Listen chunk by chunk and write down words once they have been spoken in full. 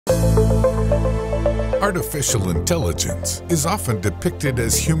Artificial intelligence is often depicted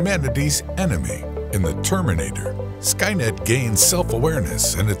as humanity's enemy. In The Terminator, Skynet gains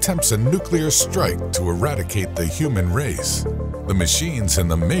self-awareness and attempts a nuclear strike to eradicate the human race. The machines in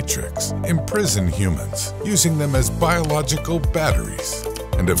The Matrix imprison humans, using them as biological batteries.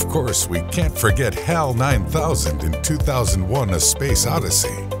 And of course, we can't forget HAL 9000 in 2001: A Space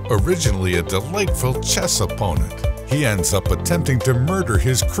Odyssey. Originally a delightful chess opponent, he ends up attempting to murder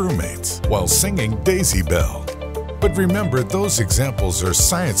his crewmates while singing Daisy Bell. But remember, those examples are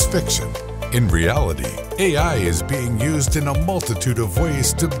science fiction. In reality, AI is being used in a multitude of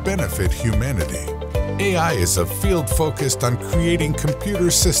ways to benefit humanity. AI is a field focused on creating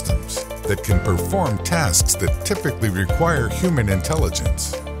computer systems that can perform tasks that typically require human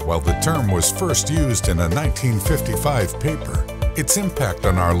intelligence. While the term was first used in a 1955 paper, its impact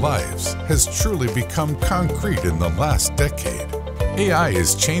on our lives has truly become concrete in the last decade. AI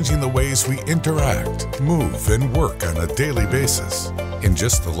is changing the ways we interact, move, and work on a daily basis. In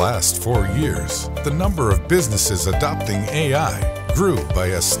just the last 4 years, the number of businesses adopting AI grew by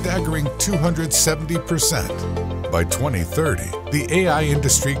a staggering 270%. By 2030, the AI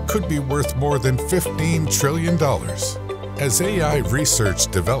industry could be worth more than $15 trillion. As AI research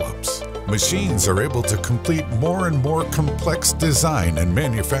develops, machines are able to complete more and more complex design and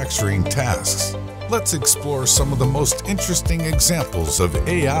manufacturing tasks. Let's explore some of the most interesting examples of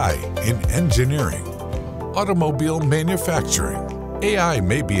AI in engineering. Automobile manufacturing. AI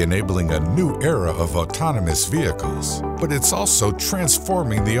may be enabling a new era of autonomous vehicles, but it's also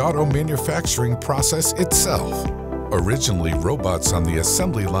transforming the auto manufacturing process itself. Originally, robots on the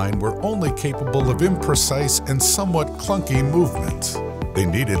assembly line were only capable of imprecise and somewhat clunky movements. They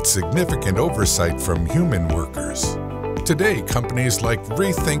needed significant oversight from human workers. Today, companies like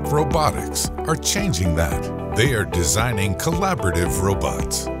Rethink Robotics are changing that. They are designing collaborative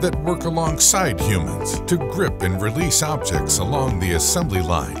robots that work alongside humans to grip and release objects along the assembly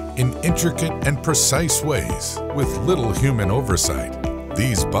line in intricate and precise ways with little human oversight.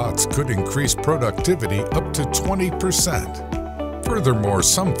 These bots could increase productivity up to 20%. Furthermore,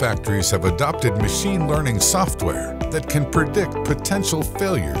 some factories have adopted machine learning software that can predict potential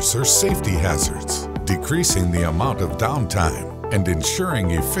failures or safety hazards, decreasing the amount of downtime and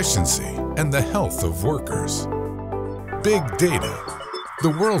ensuring efficiency and the health of workers. Big data.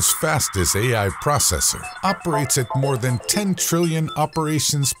 The world's fastest AI processor operates at more than 10 trillion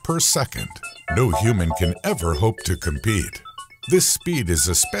operations per second. No human can ever hope to compete. This speed is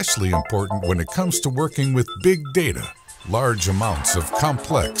especially important when it comes to working with big data, large amounts of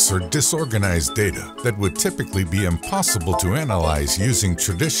complex or disorganized data that would typically be impossible to analyze using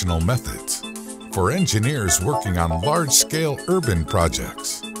traditional methods. For engineers working on large-scale urban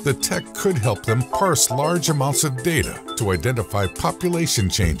projects, the tech could help them parse large amounts of data to identify population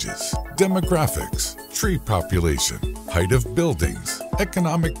changes, demographics, tree population, height of buildings,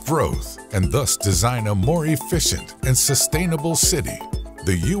 economic growth, and thus design a more efficient and sustainable city.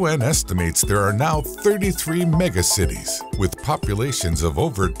 The UN estimates there are now 33 megacities with populations of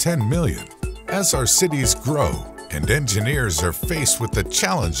over 10 million. As our cities grow, and engineers are faced with the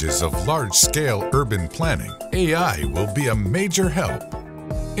challenges of large-scale urban planning, AI will be a major help.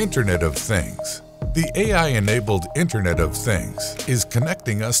 Internet of Things. The AI-enabled Internet of Things is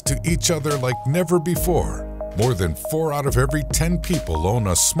connecting us to each other like never before. More than 4 out of every 10 people own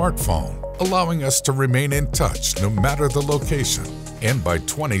a smartphone, allowing us to remain in touch no matter the location. And by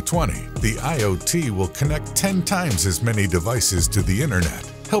 2020, the IoT will connect 10 times as many devices to the Internet,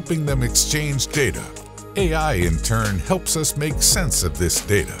 helping them exchange data. AI, in turn, helps us make sense of this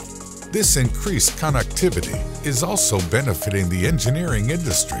data. This increased connectivity is also benefiting the engineering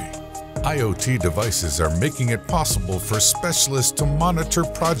industry. IoT devices are making it possible for specialists to monitor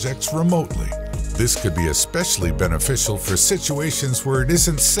projects remotely. This could be especially beneficial for situations where it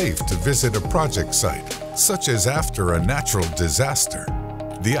isn't safe to visit a project site, such as after a natural disaster.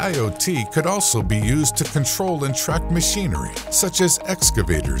 The IoT could also be used to control and track machinery, such as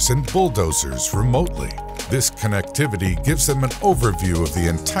excavators and bulldozers, remotely. This connectivity gives them an overview of the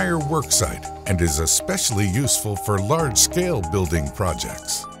entire worksite and is especially useful for large-scale building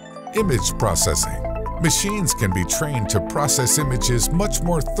projects. Image processing. Machines can be trained to process images much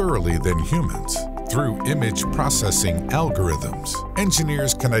more thoroughly than humans. Through image processing algorithms,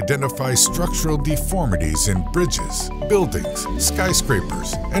 engineers can identify structural deformities in bridges, buildings,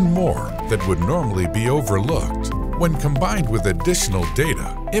 skyscrapers, and more that would normally be overlooked. When combined with additional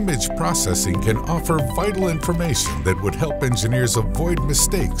data, image processing can offer vital information that would help engineers avoid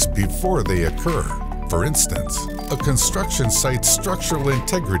mistakes before they occur. For instance, a construction site's structural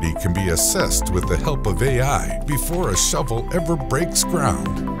integrity can be assessed with the help of AI before a shovel ever breaks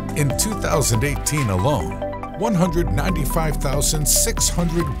ground. In 2018 alone,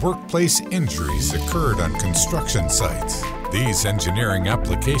 195,600 workplace injuries occurred on construction sites. These engineering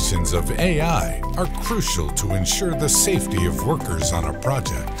applications of AI are crucial to ensure the safety of workers on a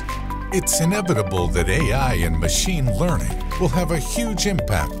project. It's inevitable that AI and machine learning will have a huge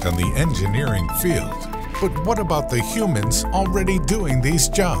impact on the engineering field. But what about the humans already doing these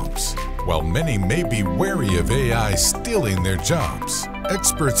jobs? While many may be wary of AI stealing their jobs,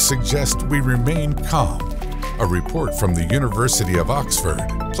 experts suggest we remain calm. A report from the University of Oxford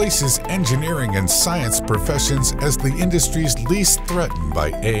places engineering and science professions as the industries least threatened by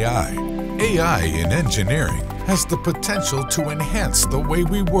AI. AI in engineering has the potential to enhance the way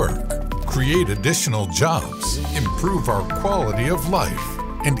we work, create additional jobs, improve our quality of life,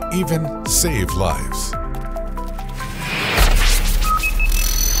 and even save lives.